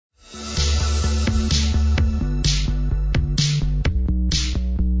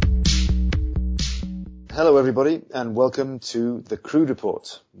Hello, everybody, and welcome to the Crude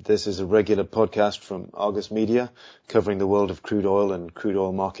Report. This is a regular podcast from Argus Media covering the world of crude oil and crude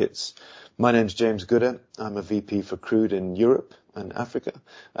oil markets. My name's James Gooder. I'm a VP for crude in Europe and Africa,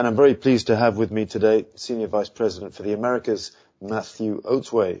 and I'm very pleased to have with me today Senior Vice President for the Americas, Matthew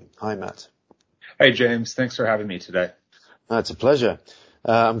Oatway. Hi, Matt. Hey, James. Thanks for having me today. It's a pleasure.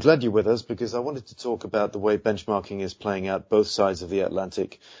 I'm glad you're with us because I wanted to talk about the way benchmarking is playing out both sides of the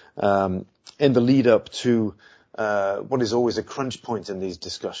Atlantic in the lead up to what is always a crunch point in these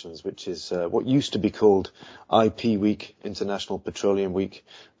discussions, which is what used to be called IP Week, International Petroleum Week.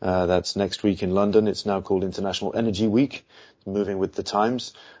 That's next week in London. It's now called International Energy Week, moving with the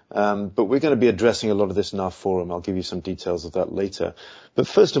times. But we're going to be addressing a lot of this in our forum. I'll give you some details of that later. But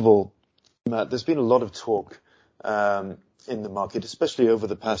first of all, Matt, there's been a lot of talk in the market, especially over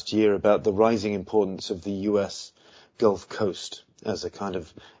the past year, about the rising importance of the U.S. Gulf Coast as a kind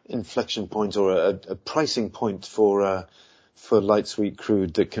of inflection point or a pricing point for light sweet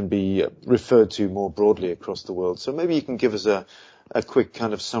crude that can be referred to more broadly across the world. So maybe you can give us a quick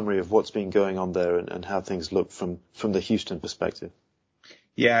kind of summary of what's been going on there and how things look from the Houston perspective.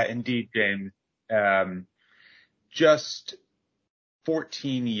 Yeah, indeed, James. Just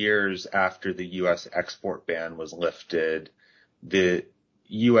 14 years after the U.S. export ban was lifted, the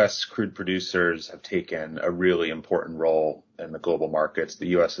U.S. crude producers have taken a really important role in the global markets. The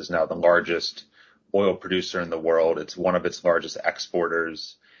U.S. is now the largest oil producer in the world. It's one of its largest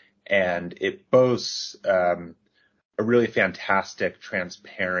exporters, and it boasts a really fantastic,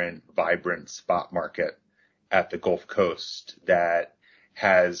 transparent, vibrant spot market at the Gulf Coast that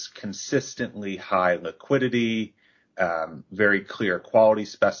has consistently high liquidity, very clear quality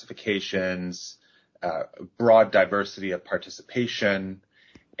specifications, broad diversity of participation,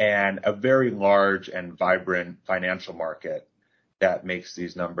 and a very large and vibrant financial market that makes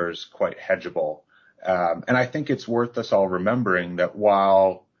these numbers quite hedgeable. And I think it's worth us all remembering that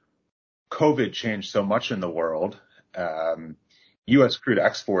while COVID changed so much in the world, U.S. crude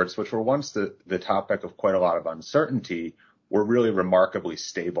exports, which were once the topic of quite a lot of uncertainty, were really remarkably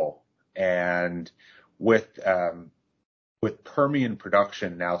stable. And with Permian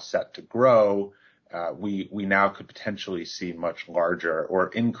production now set to grow, we now could potentially see much larger or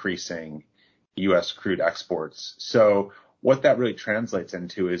increasing U.S. crude exports. So what that really translates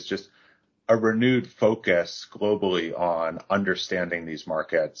into is just a renewed focus globally on understanding these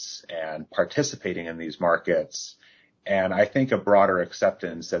markets and participating in these markets. And I think a broader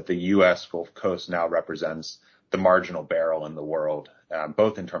acceptance that the U.S. Gulf Coast now represents the marginal barrel in the world,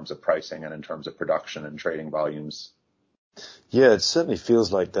 both in terms of pricing and in terms of production and trading volumes. Yeah, it certainly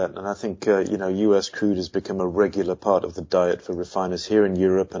feels like that. And I think, U.S. crude has become a regular part of the diet for refiners here in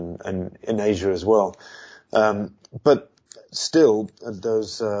Europe and in Asia as well. But still,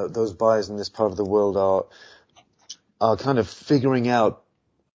 those buyers in this part of the world are kind of figuring out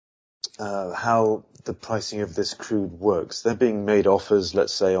how the pricing of this crude works. They're being made offers,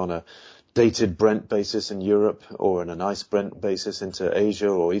 let's say, on a dated Brent basis in Europe or on a nice Brent basis into Asia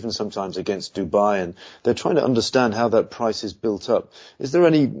or even sometimes against Dubai, and they're trying to understand how that price is built up. Is there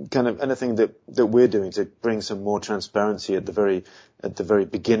any kind of anything that we're doing to bring some more transparency at the very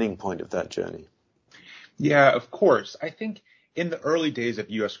beginning point of that journey? Yeah, of course. I think in the early days of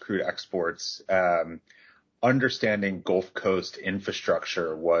U.S. crude exports, understanding Gulf Coast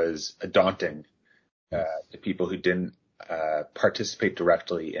infrastructure was daunting to people who didn't participate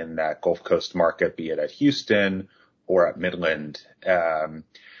directly in that Gulf Coast market, be it at Houston or at Midland.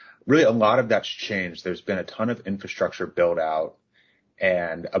 Really, a lot of that's changed. There's been a ton of infrastructure built out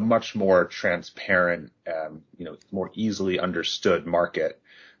and a much more transparent, more easily understood market.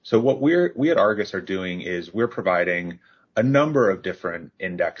 So what we at Argus are doing is we're providing a number of different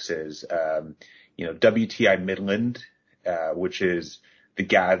indexes. WTI Midland, which is the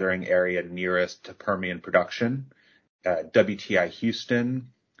gathering area nearest to Permian production. WTI Houston,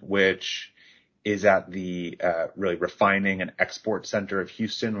 which is at the really refining and export center of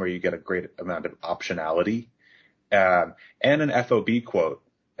Houston, where you get a great amount of optionality, and an FOB quote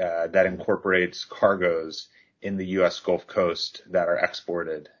that incorporates cargoes in the U.S. Gulf Coast that are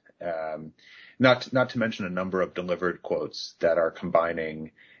exported. Not to mention a number of delivered quotes that are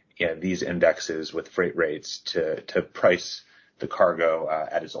combining these indexes with freight rates to price the cargo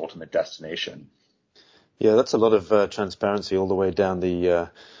at its ultimate destination. Yeah, that's a lot of transparency all the way down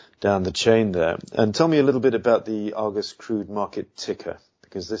the chain there. And tell me a little bit about the Argus Crude Market Ticker,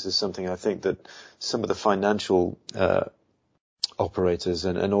 because this is something I think that some of the financial operators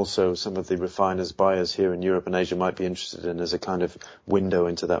and also some of the refiners, buyers here in Europe and Asia might be interested in as a kind of window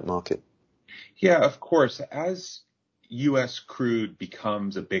into that market. Yeah, of course. As U.S. crude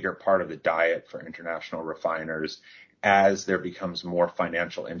becomes a bigger part of the diet for international refiners, as there becomes more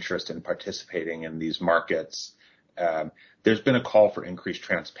financial interest in participating in these markets, there's been a call for increased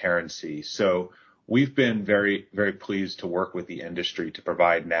transparency. So we've been very, very pleased to work with the industry to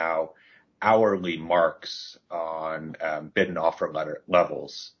provide now hourly marks on bid and offer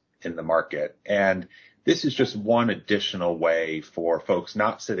levels in the market. And this is just one additional way for folks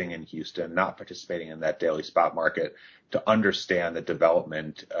not sitting in Houston, not participating in that daily spot market, to understand the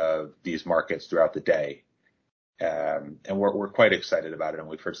development of these markets throughout the day. And we're quite excited about it, and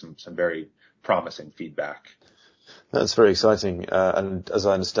we've heard some very promising feedback. That's very exciting. And as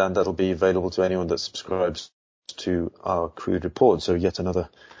I understand, that'll be available to anyone that subscribes to our Crude Report. So yet another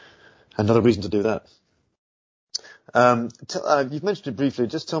reason to do that. You've mentioned it briefly.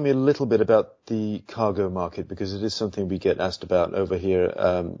 Just tell me a little bit about the cargo market, because it is something we get asked about over here.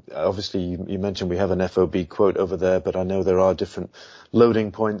 Obviously, you mentioned we have an FOB quote over there, but I know there are different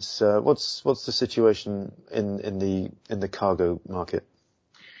loading points. What's the situation in the cargo market?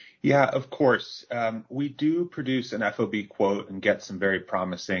 Yeah, of course. We do produce an FOB quote and get some very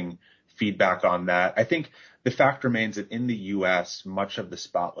promising feedback on that. I think the fact remains that in the U.S., much of the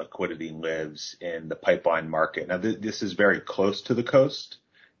spot liquidity lives in the pipeline market. Now, this is very close to the coast,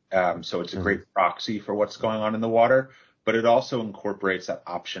 so it's a great proxy for what's going on in the water, but it also incorporates that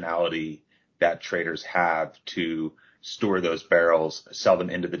optionality that traders have to store those barrels, sell them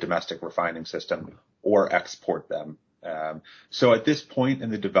into the domestic refining system, or export them. So at this point in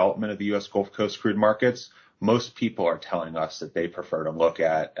the development of the U.S. Gulf Coast crude markets, most people are telling us that they prefer to look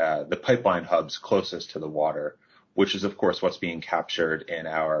at the pipeline hubs closest to the water, which is, of course, what's being captured in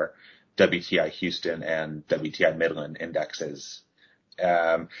our WTI Houston and WTI Midland indexes.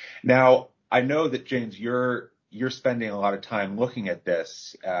 Now, I know that, James, you're spending a lot of time looking at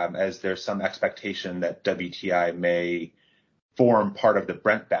this, as there's some expectation that WTI may form part of the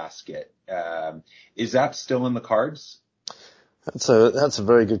Brent basket. Is that still in the cards? That's a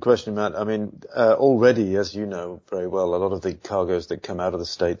very good question, Matt. I mean, already, as you know very well, a lot of the cargoes that come out of the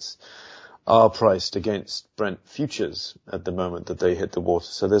States are priced against Brent futures at the moment that they hit the water.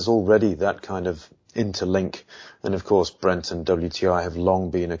 So there's already that kind of interlink. And of course, Brent and WTI have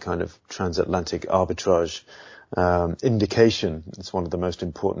long been a kind of transatlantic arbitrage indication. It's one of the most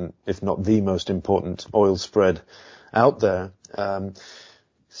important, if not the most important, oil spread out there.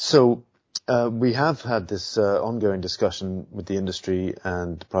 We have had this ongoing discussion with the industry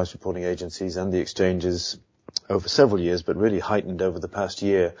and price reporting agencies and the exchanges over several years, but really heightened over the past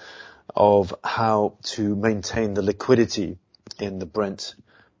year, of how to maintain the liquidity in the Brent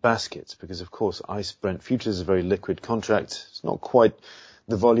baskets. Because, of course, ICE Brent futures is a very liquid contract. It's not quite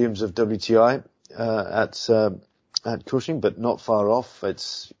the volumes of WTI at Cushing, but not far off.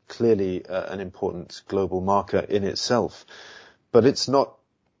 It's clearly an important global marker in itself. But it's not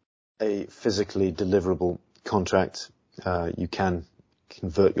a physically deliverable contract. You can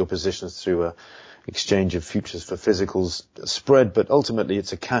convert your positions through a exchange of futures for physicals spread, but ultimately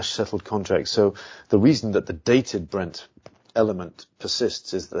it's a cash settled contract. So the reason that the dated Brent element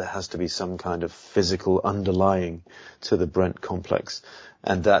persists is that there has to be some kind of physical underlying to the Brent complex.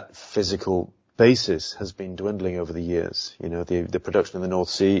 And that physical basis has been dwindling over the years. You know, the production in the North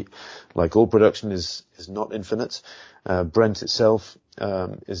Sea, like all production, is not infinite. Brent itself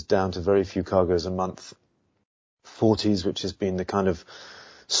is down to very few cargoes a month. 40s, which has been the kind of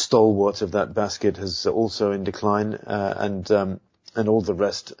stalwart of that basket, has also in decline, and all the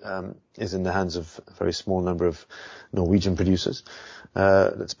rest is in the hands of a very small number of Norwegian producers.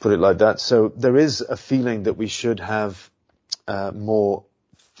 Let's put it like that. So there is a feeling that we should have more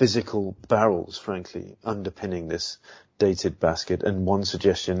physical barrels, frankly, underpinning this dated basket. And one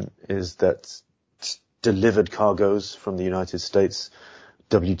suggestion is that delivered cargoes from the United States,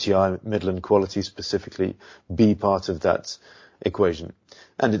 WTI Midland quality specifically, be part of that equation.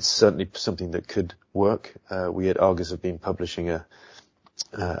 And it's certainly something that could work. We at Argus have been publishing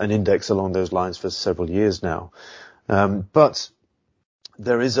an index along those lines for several years now. But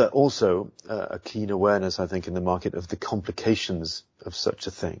there is also a keen awareness, I think, in the market of the complications of such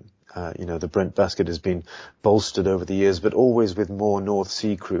a thing. The Brent basket has been bolstered over the years, but always with more North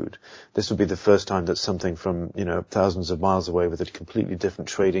Sea crude. This would be the first time that something from, thousands of miles away, with a completely different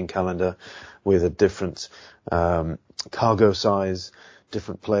trading calendar, with a different cargo size,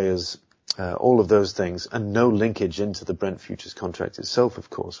 different players, all of those things, and no linkage into the Brent futures contract itself, of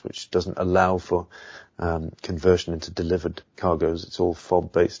course, which doesn't allow for conversion into delivered cargoes. It's all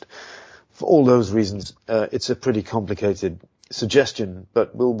FOB based. For all those reasons, it's a pretty complicated suggestion,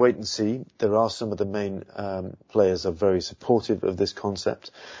 but we'll wait and see. There are some of the main players are very supportive of this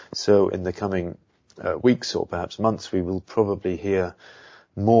concept. So in the coming weeks or perhaps months, we will probably hear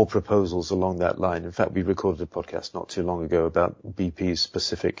more proposals along that line. In fact, we recorded a podcast not too long ago about BP's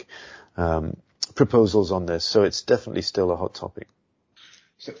specific proposals on this. So it's definitely still a hot topic.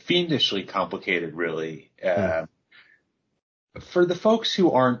 So fiendishly complicated, really. For the folks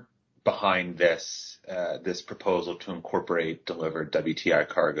who aren't behind this proposal to incorporate delivered WTI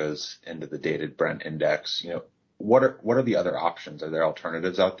cargoes into the dated Brent index, what are the other options? Are there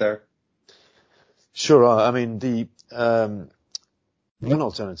alternatives out there? Sure are. I mean, the one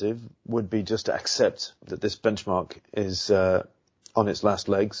alternative would be just to accept that this benchmark is on its last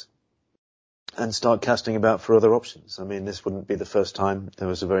legs and start casting about for other options. I mean, this wouldn't be the first time. There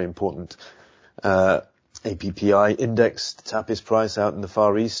was a very important APPI index, the TAPIS price out in the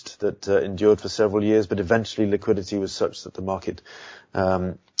Far East that endured for several years, but eventually liquidity was such that the market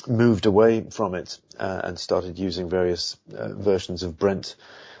moved away from it and started using various versions of Brent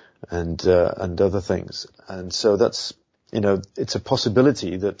and other things. And so that's, it's a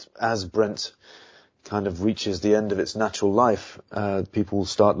possibility that as Brent kind of reaches the end of its natural life, people will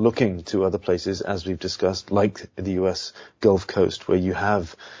start looking to other places, as we've discussed, like the US Gulf Coast, where you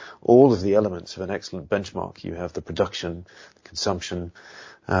have all of the elements of an excellent benchmark. You have the production, the consumption,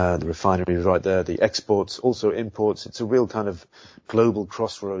 the refinery right there, the exports, also imports. It's a real kind of global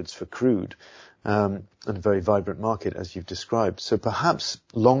crossroads for crude, and a very vibrant market, as you've described. So perhaps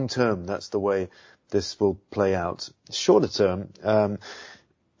long term, that's the way this will play out. Shorter term,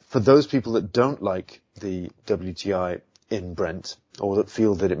 for those people that don't like the WTI in Brent, or that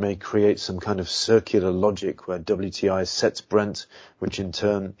feel that it may create some kind of circular logic where WTI sets Brent, which in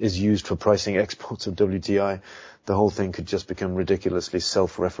turn is used for pricing exports of WTI, the whole thing could just become ridiculously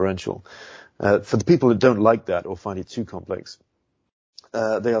self-referential. For the people that don't like that or find it too complex,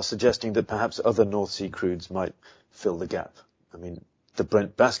 they are suggesting that perhaps other North Sea crudes might fill the gap. I mean, the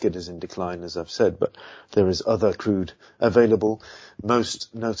Brent basket is in decline, as I've said, but there is other crude available,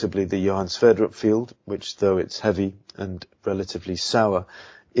 most notably the Johan Sverdrup field, which, though it's heavy and relatively sour,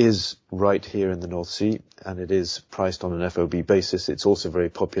 is right here in the North Sea, and it is priced on an FOB basis. It's also very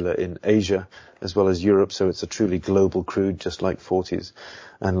popular in Asia as well as Europe, so it's a truly global crude, just like 40s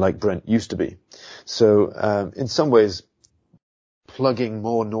and like Brent used to be. So in some ways, plugging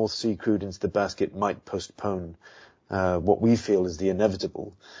more North Sea crude into the basket might postpone what we feel is the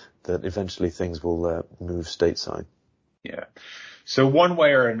inevitable, that eventually things will move stateside. Yeah. So one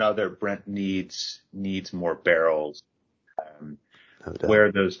way or another, Brent needs more barrels.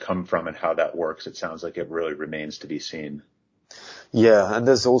 Where those come from and how that works, it sounds like it really remains to be seen. Yeah, and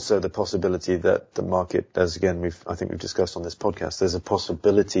there's also the possibility that the market, as again I think we've discussed on this podcast, there's a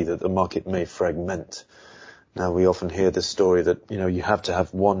possibility that the market may fragment. Now, we often hear this story that, you have to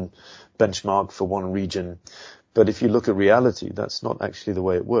have one benchmark for one region. But if you look at reality, that's not actually the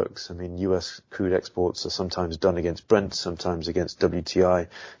way it works. I mean, US crude exports are sometimes done against Brent, sometimes against WTI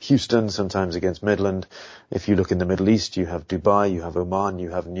Houston, sometimes against Midland. If you look in the Middle East, you have Dubai, you have Oman,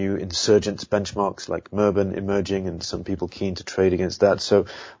 you have new insurgent benchmarks like Murban emerging, and some people keen to trade against that. So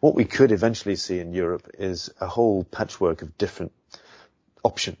what we could eventually see in Europe is a whole patchwork of different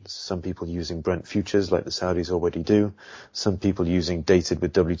options. Some people using Brent futures like the Saudis already do. Some people using dated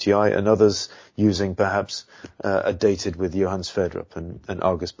with WTI, and others using perhaps a dated with Johan Sverdrup, and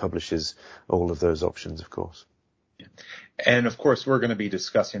Argus publishes all of those options, of course. And of course, we're going to be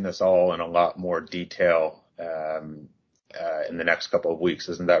discussing this all in a lot more detail in the next couple of weeks.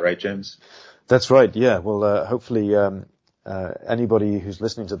 Isn't that right, James? That's right. Yeah. Well, hopefully anybody who's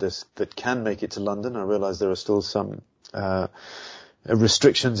listening to this that can make it to London, I realize there are still some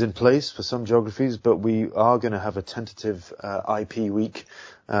restrictions in place for some geographies, but we are going to have a tentative IP week.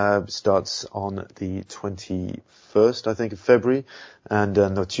 Starts on the 21st, I think, of February, and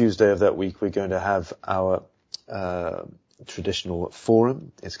on the Tuesday of that week we're going to have our traditional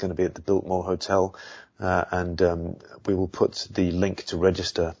forum. It's going to be at the Biltmore Hotel, and we will put the link to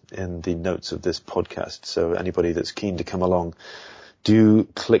register in the notes of this podcast. So anybody that's keen to come along, do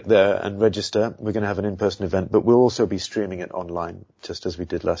click there and register. We're going to have an in-person event, but we'll also be streaming it online, just as we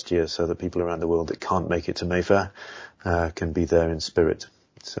did last year, so that people around the world that can't make it to Mayfair can be there in spirit.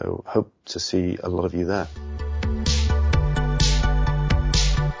 So hope to see a lot of you there.